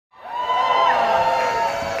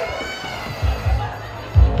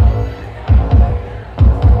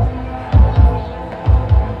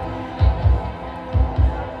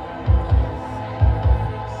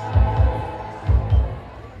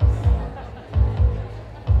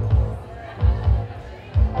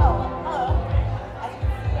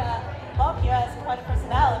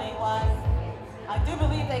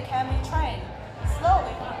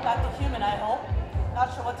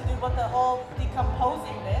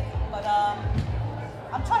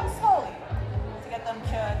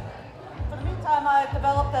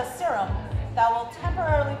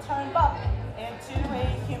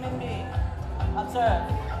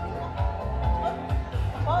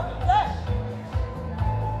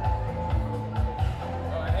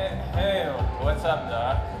What's up,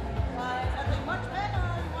 Doc? Nothing much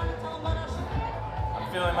better. You want to tell them about us?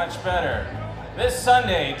 I'm feeling much better. This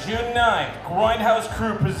Sunday, June 9th, Grindhouse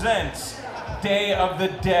crew presents Day of the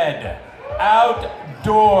Dead.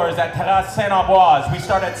 Outdoors at Terrasse Saint-Amboise. We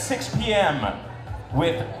start at 6 p.m.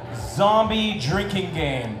 with zombie drinking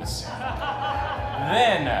games.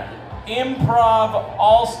 Then, Improv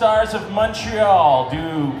All-Stars of Montreal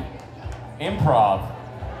do improv.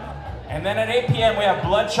 And then at 8 p.m. we have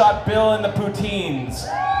Bloodshot Bill and the Poutines.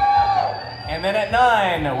 And then at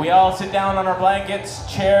 9, we all sit down on our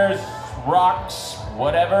blankets, chairs, rocks,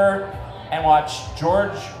 whatever, and watch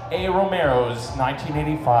George A. Romero's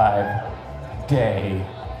 1985 Day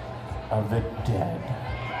of the Dead.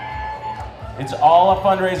 It's all a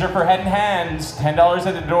fundraiser for Head and Hands, $10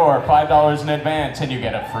 at the door, $5 in advance, and you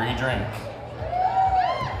get a free drink.